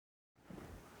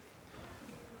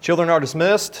Children are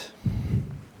dismissed.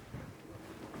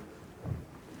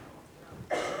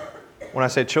 When I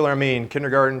say children, I mean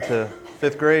kindergarten to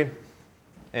 5th grade.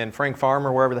 And Frank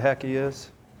Farmer, wherever the heck he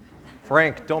is.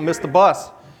 Frank, don't miss the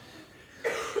bus.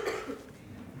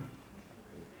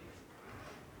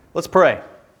 Let's pray.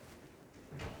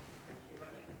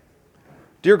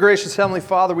 Dear gracious Heavenly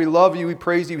Father, we love you, we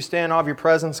praise you, we stand in awe of your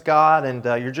presence, God, and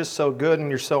you're just so good and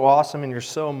you're so awesome and you're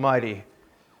so mighty,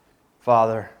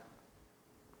 Father.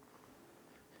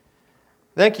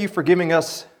 Thank you for giving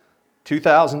us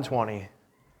 2020.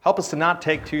 Help us to not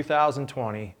take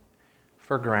 2020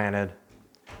 for granted.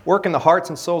 Work in the hearts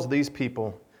and souls of these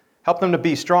people. Help them to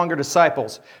be stronger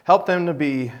disciples. Help them to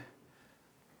be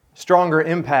stronger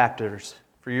impactors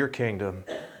for your kingdom,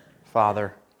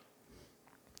 Father.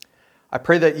 I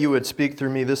pray that you would speak through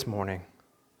me this morning.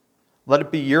 Let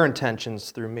it be your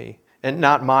intentions through me and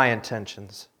not my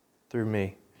intentions through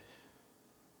me.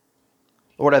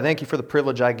 Lord, I thank you for the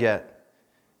privilege I get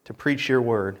to preach your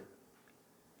word.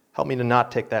 Help me to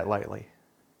not take that lightly.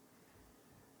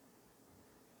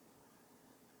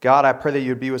 God, I pray that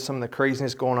you'd be with some of the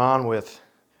craziness going on with,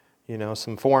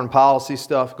 some foreign policy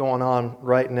stuff going on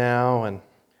right now and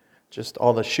just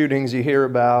all the shootings you hear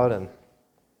about and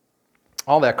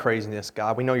all that craziness,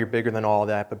 God. We know you're bigger than all of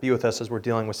that, but be with us as we're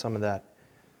dealing with some of that.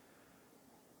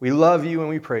 We love you and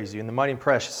we praise you in the mighty and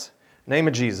precious name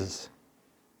of Jesus.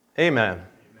 Amen.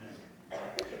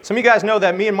 Some of you guys know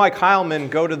that me and Mike Heilman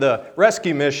go to the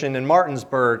rescue mission in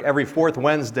Martinsburg every 4th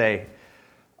Wednesday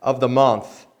of the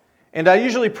month. And I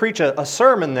usually preach a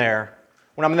sermon there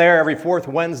when I'm there every 4th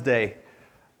Wednesday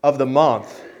of the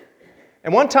month.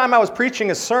 And one time I was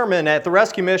preaching a sermon at the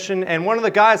rescue mission, and one of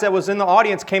the guys that was in the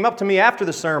audience came up to me after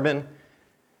the sermon, and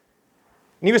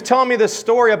he was telling me this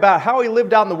story about how he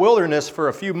lived out in the wilderness for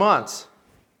a few months.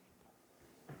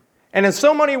 And in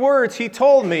so many words, he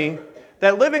told me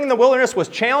that living in the wilderness was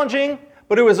challenging,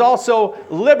 but it was also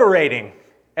liberating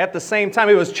at the same time.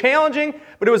 It was challenging,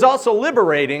 but it was also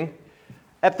liberating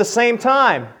at the same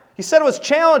time. He said it was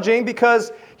challenging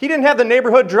because he didn't have the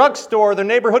neighborhood drugstore or the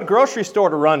neighborhood grocery store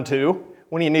to run to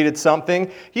when he needed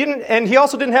something. He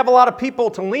also didn't have a lot of people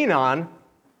to lean on.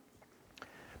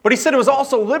 But he said it was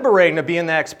also liberating to be in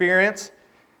that experience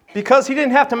because he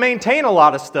didn't have to maintain a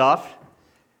lot of stuff,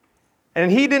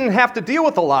 and he didn't have to deal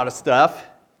with a lot of stuff.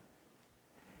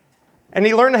 And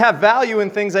he learned to have value in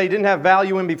things that he didn't have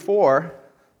value in before,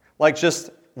 like just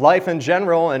life in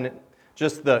general and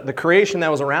just the creation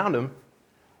that was around him.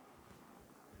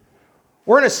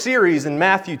 We're in a series in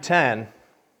Matthew 10,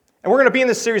 and we're going to be in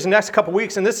this series the next couple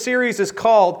weeks, and this series is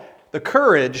called The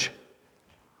Courage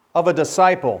of a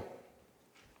Disciple.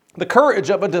 The Courage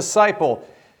of a Disciple.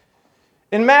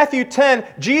 In Matthew 10,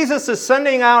 Jesus is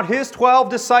sending out his 12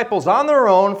 disciples on their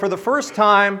own for the first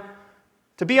time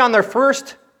to be on their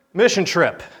first mission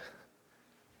trip.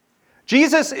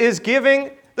 Jesus is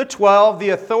giving the 12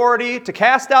 the authority to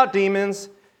cast out demons,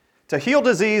 to heal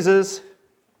diseases,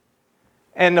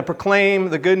 and to proclaim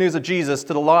the good news of Jesus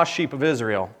to the lost sheep of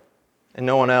Israel and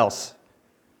no one else.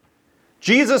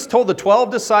 Jesus told the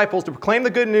 12 disciples to proclaim the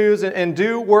good news and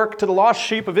do work to the lost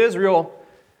sheep of Israel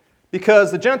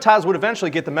because the Gentiles would eventually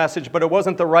get the message, but it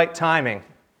wasn't the right timing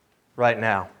right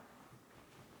now.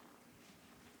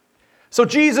 So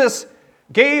Jesus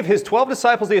gave his 12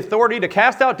 disciples the authority to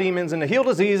cast out demons and to heal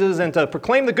diseases and to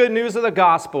proclaim the good news of the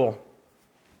gospel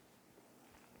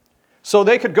so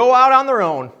they could go out on their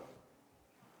own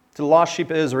to the lost sheep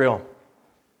of Israel.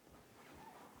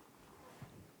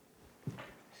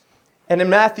 And in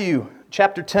Matthew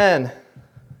chapter 10,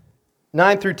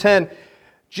 9 through 10,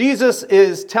 Jesus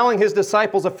is telling his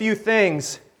disciples a few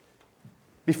things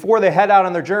before they head out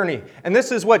on their journey. And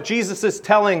this is what Jesus is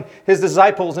telling his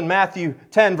disciples in Matthew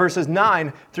 10, verses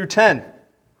 9 through 10.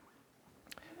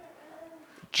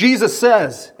 Jesus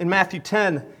says in Matthew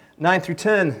 10, 9 through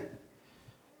 10,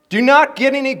 "Do not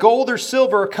get any gold or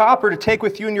silver or copper to take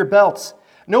with you in your belts.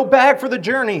 No bag for the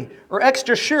journey, or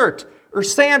extra shirt, or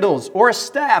sandals, or a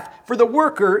staff, for the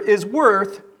worker is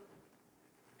worth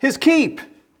his keep."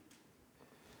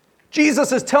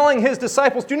 Jesus is telling his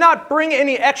disciples, do not bring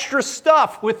any extra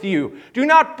stuff with you. Do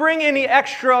not bring any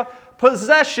extra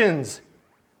possessions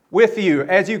with you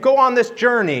as you go on this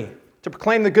journey to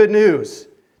proclaim the good news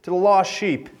to the lost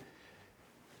sheep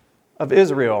of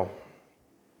Israel.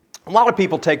 A lot of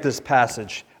people take this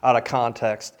passage out of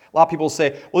context. A lot of people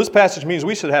say, well, this passage means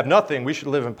we should have nothing. We should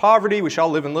live in poverty. We should all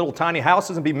live in little tiny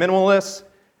houses and be minimalists.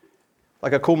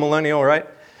 Like a cool millennial, right?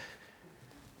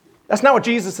 That's not what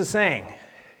Jesus is saying.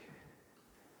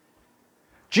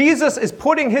 Jesus is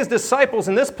putting his disciples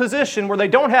in this position where they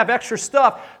don't have extra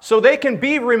stuff so they can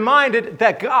be reminded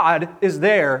that God is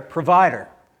their provider.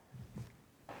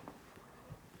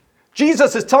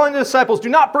 Jesus is telling the disciples, do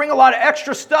not bring a lot of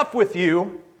extra stuff with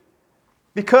you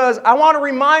because I want to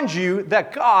remind you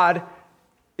that God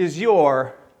is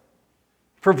your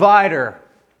provider.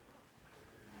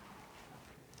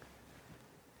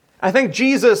 I think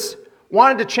Jesus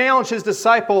wanted to challenge his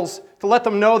disciples to let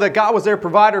them know that God was their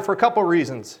provider for a couple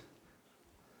reasons.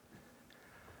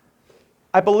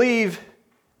 I believe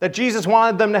that Jesus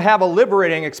wanted them to have a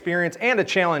liberating experience and a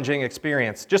challenging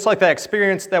experience, just like that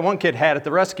experience that one kid had at the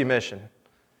rescue mission.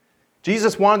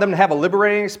 Jesus wanted them to have a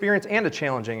liberating experience and a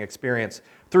challenging experience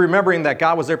through remembering that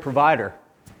God was their provider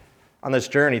on this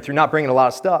journey, through not bringing a lot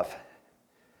of stuff.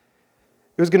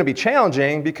 It was going to be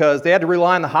challenging because they had to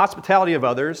rely on the hospitality of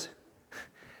others,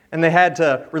 and they had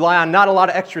to rely on not a lot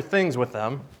of extra things with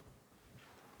them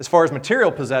as far as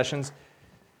material possessions.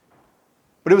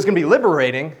 But it was going to be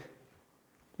liberating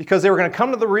because they were going to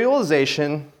come to the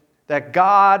realization that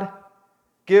God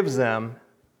gives them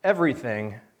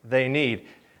everything they need.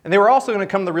 And they were also going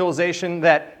to come to the realization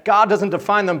that God doesn't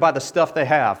define them by the stuff they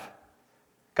have.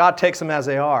 God takes them as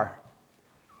they are.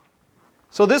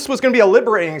 So this was going to be a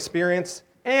liberating experience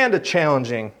and a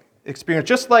challenging experience,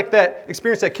 just like that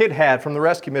experience that kid had from the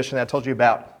rescue mission that I told you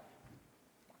about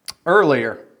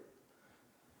earlier.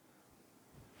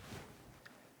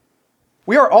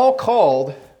 We are all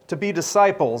called to be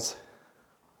disciples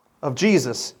of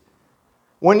Jesus.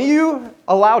 When you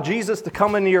allow Jesus to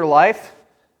come into your life,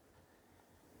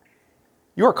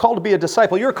 you are called to be a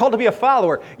disciple. You are called to be a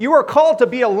follower. You are called to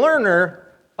be a learner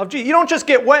of Jesus. You don't just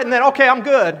get wet and then, okay, I'm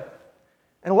good.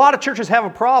 And a lot of churches have a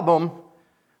problem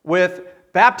with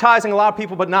baptizing a lot of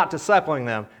people but not discipling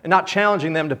them and not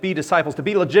challenging them to be disciples, to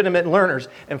be legitimate learners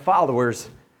and followers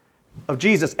of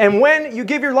Jesus. And when you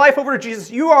give your life over to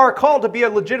Jesus, you are called to be a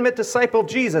legitimate disciple of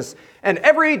Jesus. And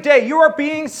every day you are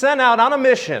being sent out on a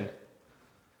mission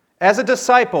as a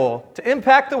disciple to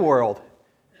impact the world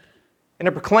and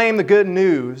to proclaim the good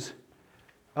news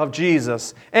of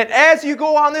Jesus. And as you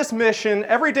go on this mission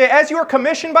every day, as you are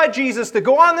commissioned by Jesus to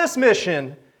go on this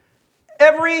mission,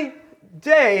 every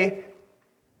day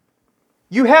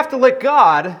you have to let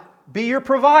God be your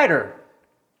provider.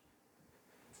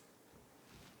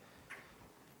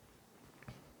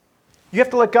 You have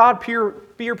to let God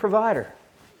be your provider.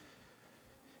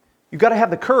 You've got to have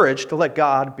the courage to let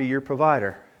God be your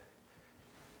provider.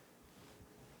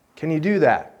 Can you do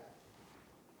that?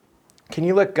 Can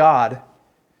you let God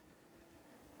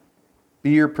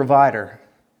be your provider?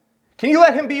 Can you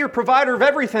let Him be your provider of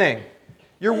everything?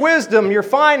 Your wisdom, your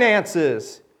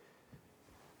finances,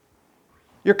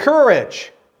 your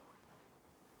courage,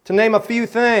 to name a few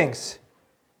things.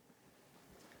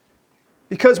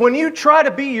 Because when you try to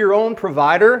be your own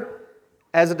provider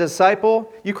as a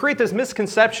disciple, you create this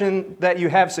misconception that you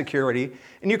have security,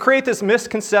 and you create this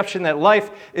misconception that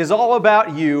life is all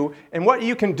about you and what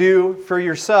you can do for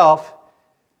yourself.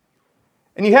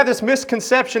 And you have this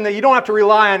misconception that you don't have to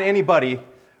rely on anybody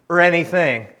or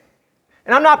anything.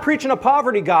 And I'm not preaching a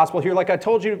poverty gospel here like I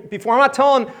told you before. I'm not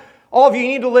telling all of you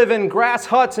need to live in grass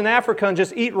huts in Africa and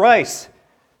just eat rice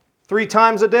 3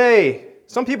 times a day.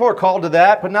 Some people are called to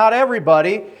that, but not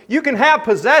everybody. You can have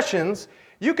possessions.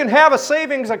 You can have a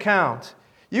savings account.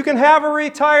 You can have a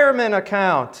retirement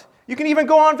account. You can even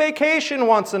go on vacation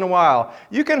once in a while.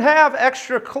 You can have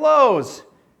extra clothes.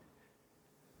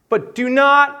 But do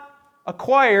not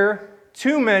acquire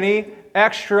too many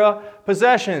extra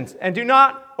possessions. And do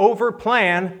not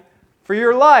overplan for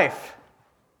your life.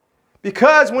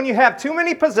 Because when you have too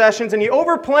many possessions and you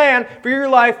overplan for your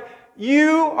life,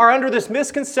 you are under this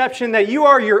misconception that you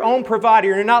are your own provider.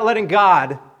 You're not letting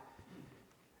God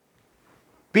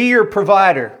be your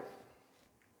provider.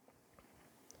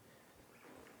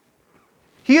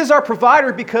 He is our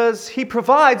provider because He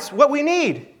provides what we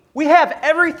need. We have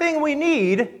everything we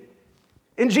need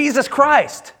in Jesus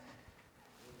Christ.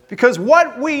 Because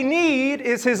what we need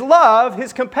is His love,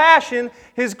 His compassion,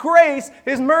 His grace,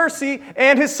 His mercy,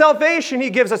 and His salvation He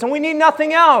gives us. And we need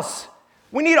nothing else.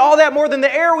 We need all that more than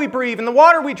the air we breathe and the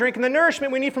water we drink and the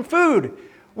nourishment we need from food.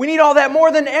 We need all that more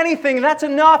than anything. And that's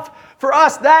enough for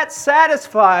us. That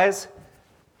satisfies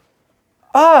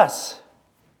us.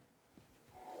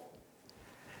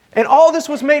 And all this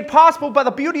was made possible by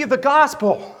the beauty of the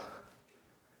gospel.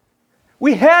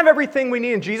 We have everything we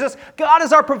need in Jesus. God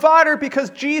is our provider because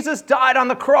Jesus died on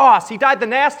the cross. He died the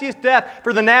nastiest death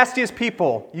for the nastiest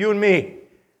people, you and me.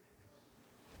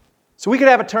 So we could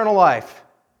have eternal life.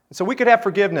 So we could have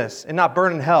forgiveness and not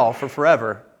burn in hell for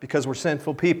forever because we're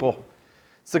sinful people.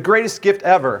 It's the greatest gift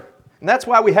ever. And that's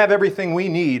why we have everything we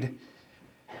need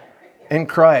in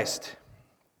Christ.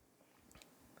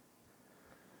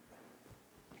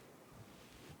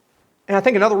 And I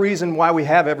think another reason why we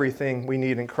have everything we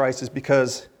need in Christ is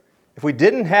because if we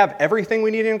didn't have everything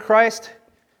we need in Christ,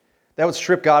 that would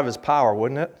strip God of his power,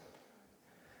 wouldn't it?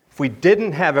 If we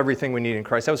didn't have everything we need in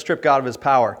Christ, that would strip God of his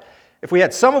power. If we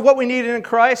had some of what we needed in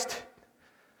Christ,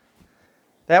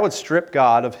 that would strip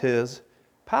God of his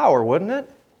power, wouldn't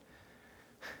it?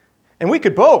 And we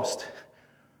could boast.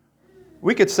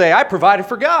 We could say, I provided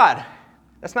for God.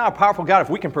 That's not a powerful God if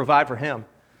we can provide for him.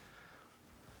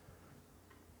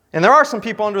 And there are some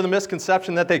people under the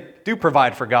misconception that they do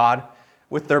provide for God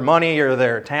with their money or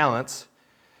their talents.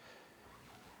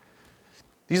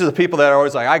 These are the people that are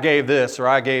always like, I gave this, or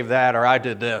I gave that, or I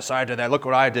did this, I did that, look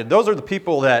what I did. Those are the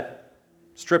people that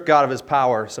strip God of his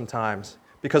power sometimes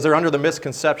because they're under the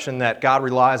misconception that God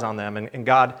relies on them and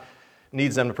God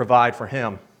needs them to provide for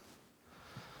him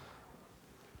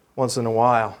once in a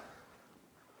while.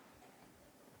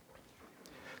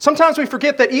 Sometimes we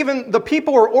forget that even the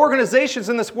people or organizations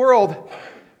in this world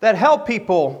that help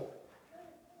people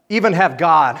even have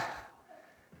God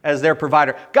as their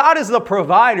provider. God is the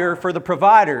provider for the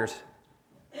providers.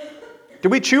 Do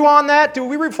we chew on that? Do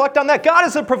we reflect on that? God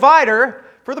is the provider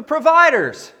for the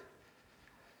providers.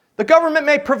 The government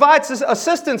may provide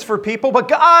assistance for people, but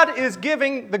God is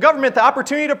giving the government the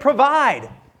opportunity to provide.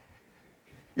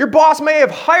 Your boss may have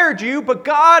hired you, but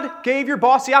God gave your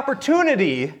boss the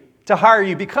opportunity to hire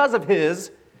you because of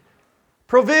his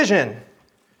provision.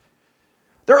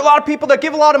 There are a lot of people that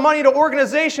give a lot of money to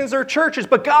organizations or churches,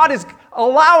 but God is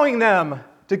allowing them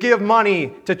to give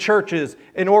money to churches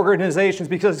and organizations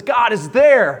because God is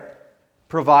their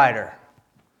provider.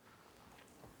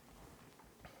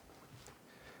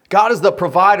 God is the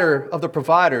provider of the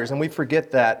providers, and we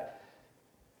forget that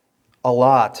a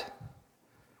lot.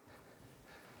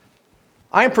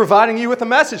 I am providing you with a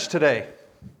message today.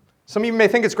 Some of you may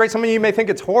think it's great, some of you may think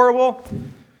it's horrible.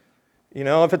 You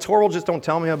know, if it's horrible, just don't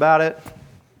tell me about it.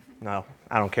 No,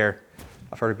 I don't care.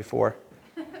 I've heard it before.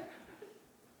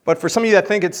 But for some of you that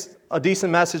think it's a decent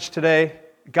message today,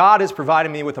 God is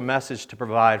providing me with a message to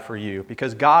provide for you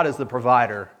because God is the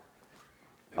provider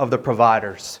of the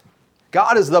providers.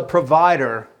 God is the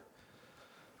provider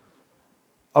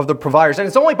of the providers. And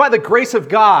it's only by the grace of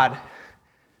God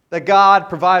that God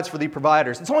provides for the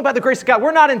providers. It's only by the grace of God.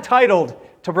 We're not entitled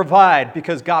to provide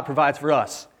because God provides for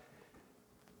us.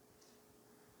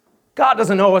 God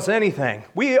doesn't owe us anything.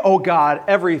 We owe God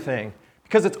everything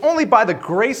because it's only by the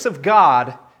grace of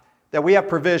God that we have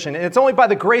provision. And it's only by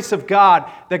the grace of God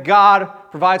that God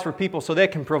provides for people so they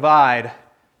can provide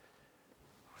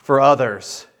for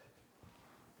others.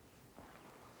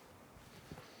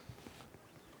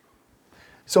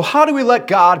 So how do we let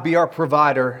God be our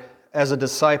provider as a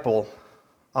disciple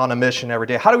on a mission every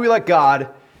day? How do we let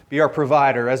God be our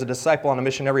provider as a disciple on a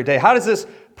mission every day? How does this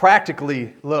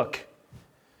practically look?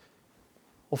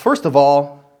 Well, first of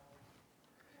all,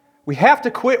 we have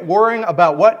to quit worrying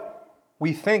about what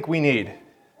we think we need.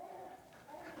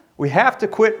 We have to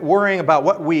quit worrying about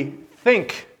what we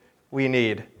think we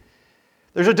need.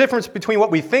 There's a difference between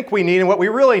what we think we need and what we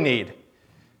really need.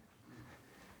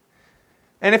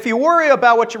 And if you worry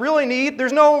about what you really need,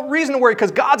 there's no reason to worry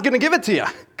because God's going to give it to you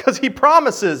because He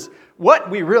promises what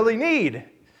we really need.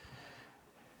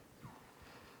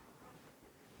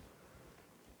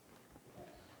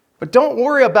 But don't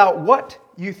worry about what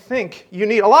you think you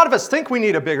need. A lot of us think we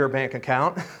need a bigger bank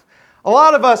account. A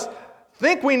lot of us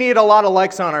think we need a lot of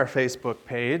likes on our Facebook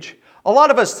page. A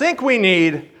lot of us think we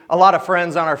need a lot of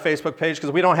friends on our Facebook page because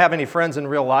we don't have any friends in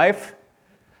real life.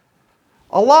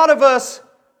 A lot of us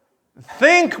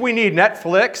think we need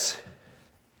Netflix.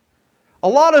 A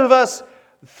lot of us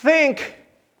think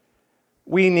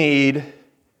we need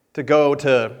to go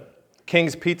to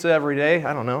King's Pizza every day.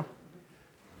 I don't know.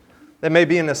 That may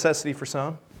be a necessity for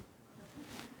some.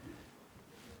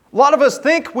 A lot of us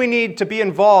think we need to be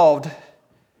involved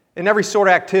in every sort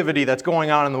of activity that's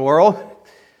going on in the world.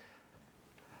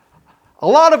 A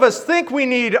lot of us think we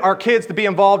need our kids to be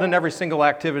involved in every single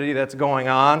activity that's going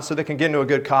on so they can get into a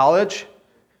good college,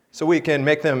 so we can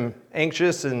make them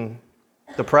anxious and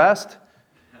depressed.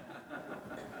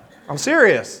 I'm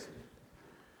serious.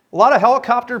 A lot of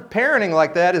helicopter parenting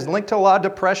like that is linked to a lot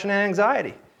of depression and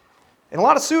anxiety. And a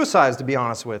lot of suicides, to be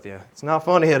honest with you. It's not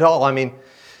funny at all. I mean,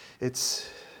 it's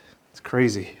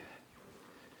crazy.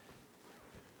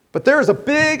 But there's a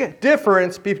big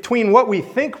difference between what we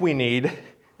think we need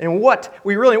and what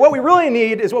we really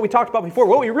need is what we talked about before.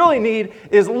 What we really need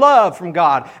is love from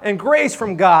God and grace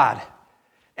from God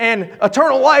and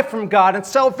eternal life from God and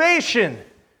salvation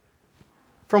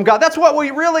from God. That's what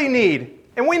we really need.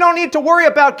 And we don't need to worry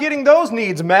about getting those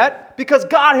needs met because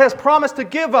God has promised to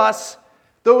give us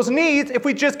those needs if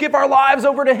we just give our lives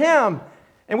over to Him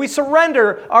And we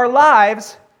surrender our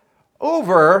lives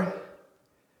over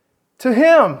to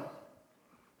Him.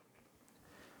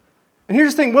 And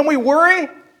here's the thing, when we worry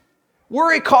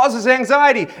causes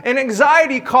anxiety, and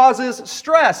anxiety causes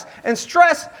stress. And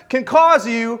stress can cause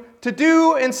you to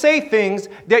do and say things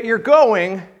that you're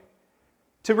going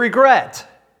to regret.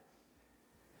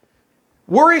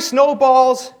 Worry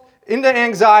snowballs into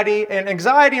anxiety, and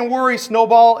anxiety and worry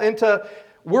snowball into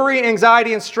worry,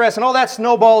 anxiety, and stress, and all that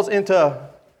snowballs into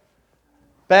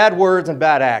bad words and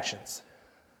bad actions.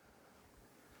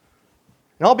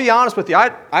 And I'll be honest with you,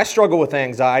 I struggle with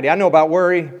anxiety. I know about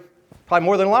worry probably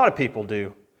more than a lot of people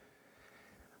do.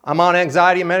 I'm on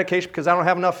anxiety medication because I don't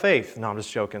have enough faith. No, I'm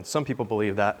just joking. Some people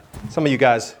believe that. Some of you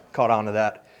guys caught on to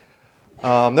that.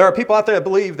 There are people out there that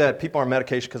believe that people are on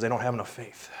medication because they don't have enough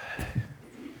faith.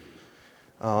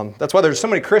 That's why there's so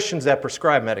many Christians that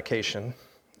prescribe medication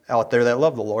out there that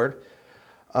love the Lord.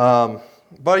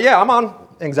 But yeah, I'm on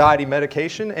anxiety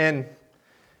medication, and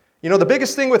the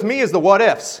biggest thing with me is the what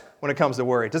ifs when it comes to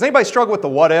worry. Does anybody struggle with the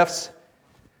what ifs?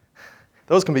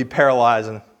 Those can be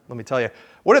paralyzing, let me tell you.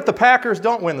 What if the Packers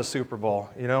don't win the Super Bowl?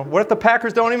 What if the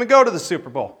Packers don't even go to the Super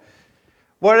Bowl?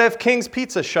 What if King's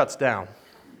Pizza shuts down?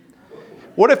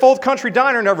 What if Old Country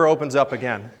Diner never opens up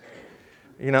again?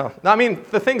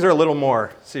 The things are a little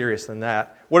more serious than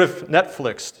that. What if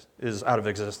Netflix is out of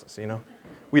existence,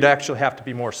 We'd actually have to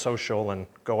be more social and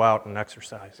go out and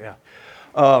exercise, yeah.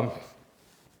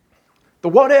 The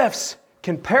what ifs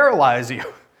can paralyze you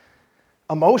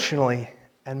emotionally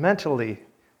and mentally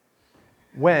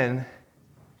when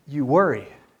you worry.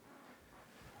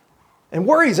 And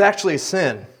worry is actually a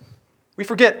sin. We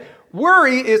forget,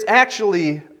 worry is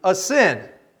actually a sin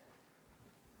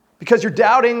because you're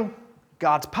doubting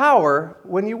God's power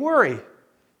when you worry.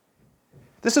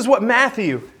 This is what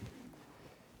Matthew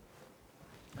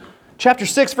chapter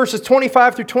 6, verses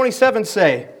 25 through 27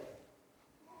 say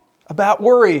about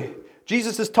worry.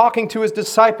 Jesus is talking to his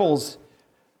disciples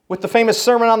with the famous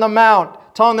Sermon on the Mount,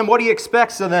 telling them what he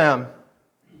expects of them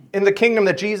in the kingdom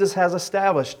that Jesus has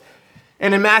established.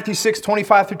 And in Matthew 6,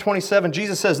 25 through 27,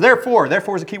 Jesus says, therefore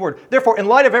is a key word, therefore, in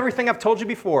light of everything I've told you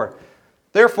before,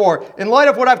 therefore, in light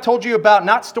of what I've told you about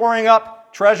not storing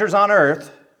up treasures on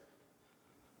earth,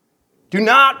 do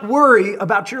not worry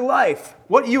about your life,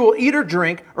 what you will eat or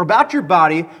drink, or about your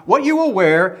body, what you will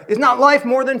wear. Is not life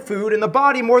more than food, and the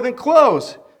body more than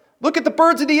clothes? Look at the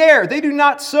birds of the air. They do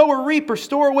not sow or reap or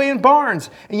store away in barns,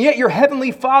 and yet your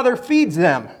heavenly Father feeds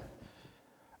them.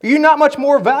 Are you not much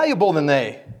more valuable than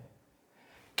they?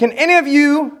 Can any of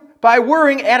you, by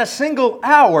worrying, add a single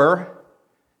hour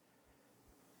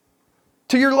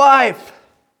to your life?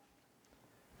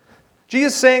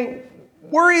 Jesus is saying,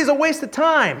 worry is a waste of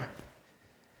time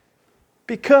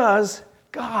because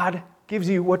God gives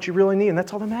you what you really need, and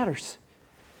that's all that matters.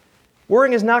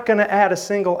 Worrying is not going to add a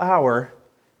single hour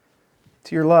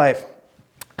to your life.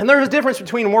 And there's a difference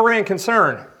between worry and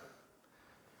concern.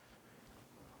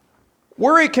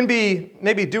 Worry can be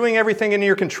maybe doing everything in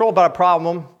your control about a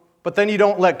problem, but then you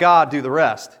don't let God do the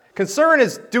rest. Concern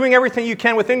is doing everything you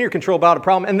can within your control about a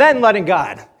problem and then letting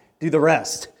God do the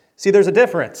rest. See, there's a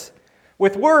difference.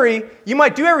 With worry, you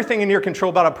might do everything in your control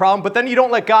about a problem, but then you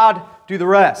don't let God do the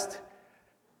rest.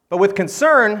 But with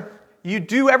concern, you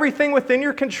do everything within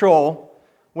your control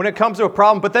when it comes to a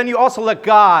problem, but then you also let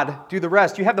God do the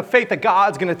rest. You have the faith that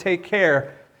God's going to take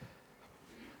care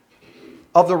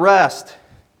of the rest.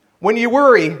 When you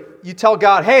worry, you tell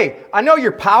God, hey, I know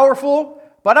you're powerful,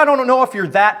 but I don't know if you're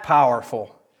that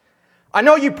powerful. I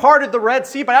know you parted the Red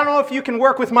Sea, but I don't know if you can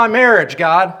work with my marriage,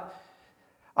 God.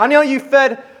 I know you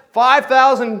fed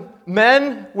 5,000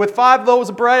 men with 5 loaves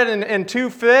of bread and 2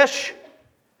 fish,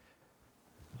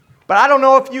 but I don't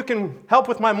know if you can help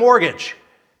with my mortgage.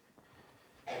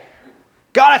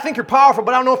 God, I think you're powerful,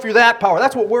 but I don't know if you're that powerful.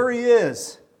 That's what worry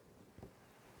is.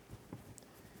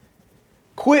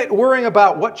 Quit worrying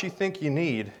about what you think you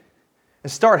need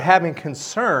and start having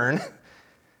concern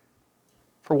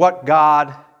for what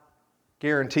God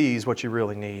guarantees what you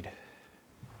really need.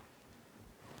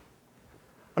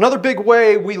 Another big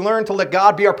way we learn to let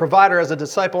God be our provider as a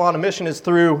disciple on a mission is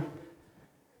through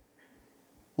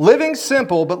living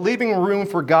simple but leaving room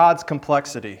for God's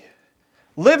complexity.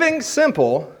 Living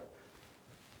simple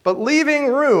but leaving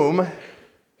room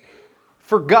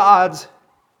for God's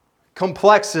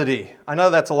complexity. I know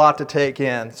that's a lot to take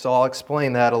in, so I'll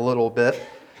explain that a little bit.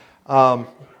 When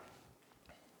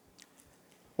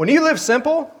you live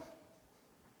simple,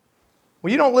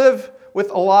 when you don't live with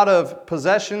a lot of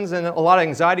possessions and a lot of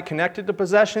anxiety connected to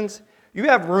possessions, you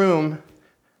have room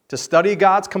to study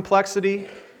God's complexity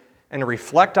and to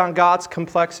reflect on God's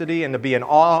complexity and to be in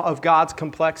awe of God's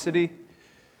complexity.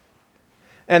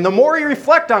 And the more you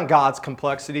reflect on God's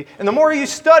complexity, and the more you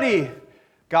study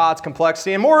God's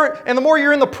complexity, and the more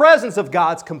you're in the presence of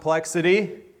God's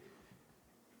complexity,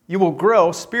 you will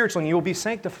grow spiritually and you will be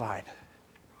sanctified.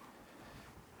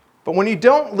 But when you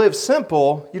don't live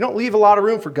simple, you don't leave a lot of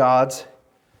room for God's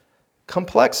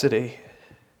complexity.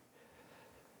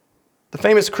 The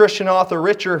famous Christian author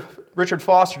Richard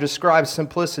Foster describes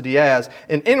simplicity as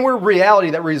an inward reality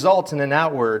that results in an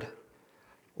outward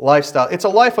lifestyle. It's a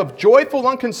life of joyful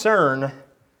unconcern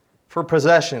for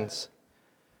possessions.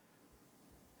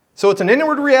 So it's an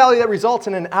inward reality that results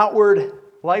in an outward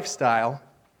lifestyle.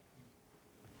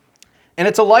 And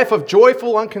it's a life of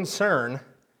joyful unconcern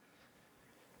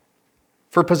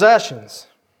for possessions.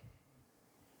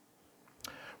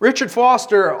 Richard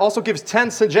Foster also gives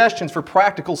 10 suggestions for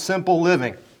practical, simple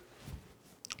living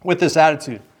with this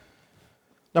attitude.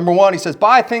 Number 1, he says,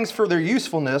 buy things for their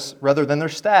usefulness rather than their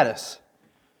status.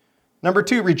 Number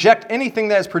 2, reject anything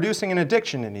that is producing an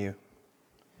addiction in you.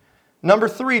 Number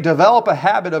 3, develop a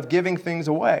habit of giving things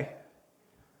away.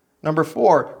 Number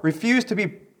 4, refuse to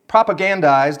be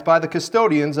propagandized by the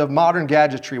custodians of modern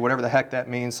gadgetry, whatever the heck that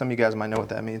means. Some of you guys might know what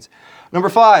that means. Number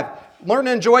 5, learn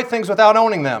to enjoy things without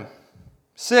owning them.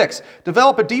 6,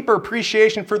 develop a deeper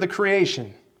appreciation for the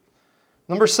creation.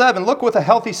 Number 7, look with a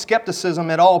healthy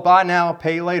skepticism at all buy now,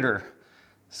 pay later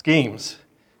schemes.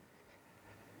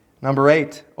 Number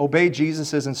 8, obey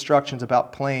Jesus' instructions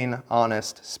about plain,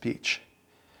 honest speech.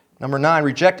 Number 9,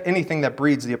 reject anything that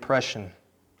breeds the oppression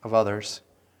of others.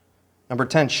 Number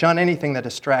 10, shun anything that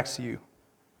distracts you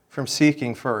from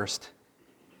seeking first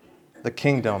the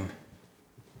kingdom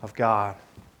of God.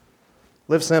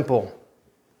 Live simple,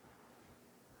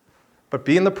 but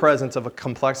be in the presence of a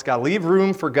complex God. Leave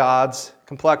room for God's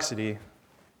complexity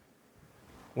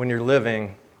when you're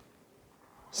living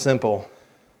simple.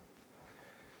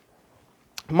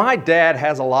 My dad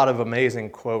has a lot of amazing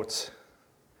quotes.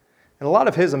 And a lot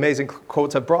of his amazing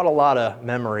quotes have brought a lot of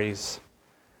memories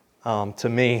to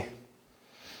me.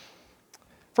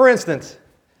 For instance,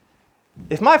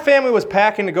 if my family was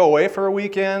packing to go away for a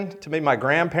weekend to maybe my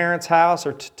grandparents' house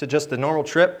or to just a normal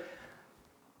trip,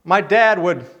 my dad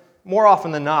would, more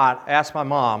often than not, ask my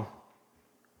mom,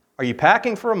 are you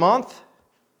packing for a month?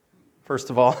 First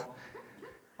of all,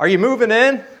 are you moving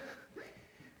in?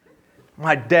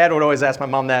 My dad would always ask my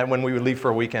mom that when we would leave for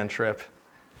a weekend trip.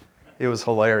 It was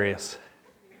hilarious.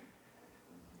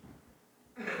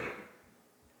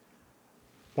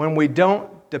 When we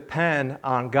don't depend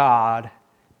on God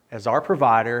as our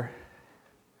provider,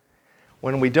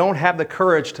 when we don't have the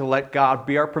courage to let God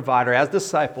be our provider as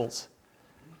disciples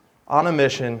on a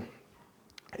mission,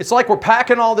 it's like we're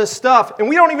packing all this stuff and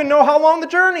we don't even know how long the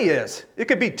journey is. It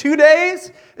could be 2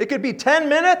 days, it could be 10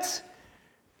 minutes,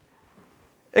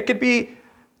 it could be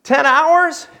 10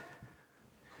 hours.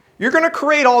 You're going to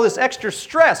create all this extra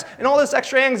stress and all this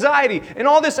extra anxiety and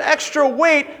all this extra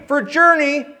weight for a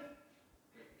journey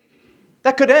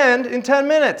that could end in 10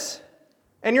 minutes.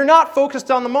 And you're not focused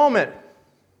on the moment.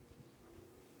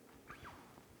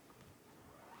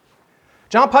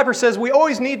 John Piper says we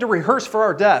always need to rehearse for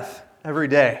our death every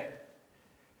day.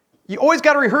 You always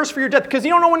got to rehearse for your death because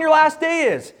you don't know when your last day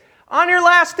is. On your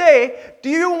last day, do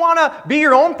you want to be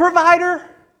your own provider?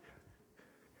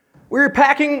 Where you're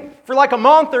packing for like a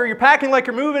month or you're packing like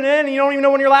you're moving in and you don't even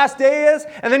know when your last day is,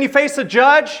 and then you face a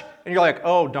judge and you're like,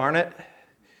 oh, darn it.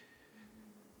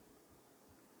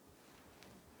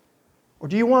 Or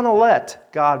do you want to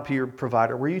let God be your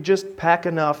provider where you just pack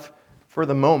enough for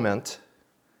the moment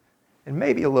and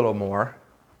maybe a little more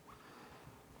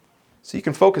so you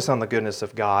can focus on the goodness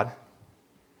of God,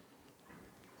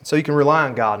 and so you can rely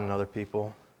on God and other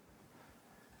people,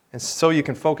 and so you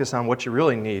can focus on what you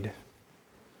really need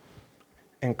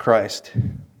in Christ.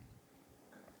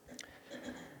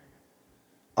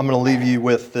 I'm going to leave you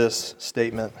with this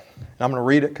statement. I'm going to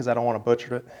read it because I don't want to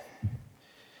butcher it.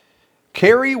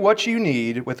 Carry what you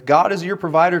need with God as your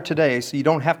provider today so you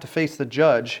don't have to face the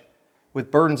judge with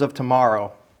burdens of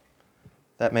tomorrow.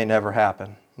 That may never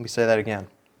happen. Let me say that again.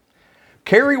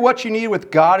 Carry what you need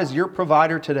with God as your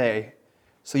provider today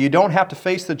so you don't have to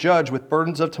face the judge with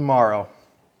burdens of tomorrow.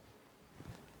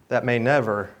 That may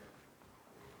never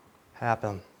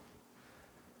happen.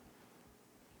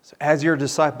 So as you're a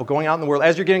disciple going out in the world,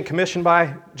 as you're getting commissioned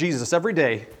by Jesus every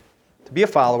day to be a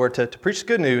follower, to preach the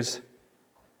good news,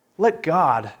 let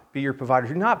God be your provider.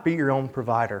 Do not be your own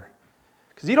provider.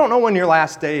 Because you don't know when your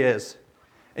last day is.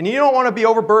 And you don't want to be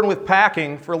overburdened with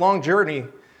packing for a long journey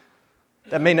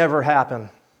that may never happen.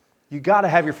 You got to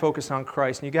have your focus on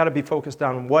Christ, and you got to be focused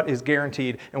on what is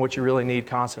guaranteed and what you really need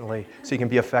constantly so you can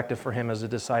be effective for Him as a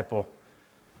disciple.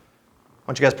 Why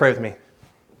don't you guys pray with me?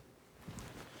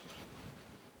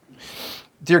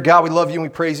 Dear God, we love you and we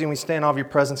praise you and we stand in awe of your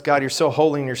presence. God, you're so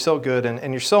holy and you're so good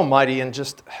and you're so mighty, and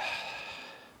just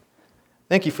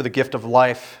thank you for the gift of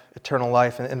life, eternal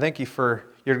life, and thank you for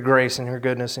your grace and your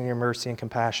goodness and your mercy and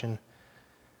compassion.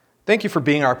 Thank you for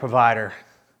being our provider.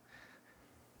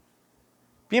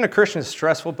 Being a Christian is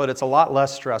stressful, but it's a lot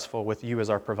less stressful with you as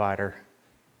our provider,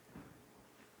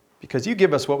 because you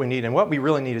give us what we need, and what we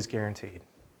really need is guaranteed.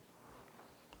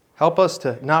 Help us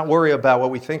to not worry about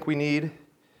what we think we need,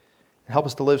 and help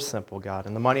us to live simple, God.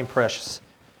 In the mighty and precious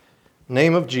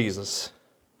name of Jesus,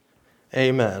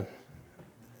 amen.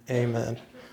 Amen.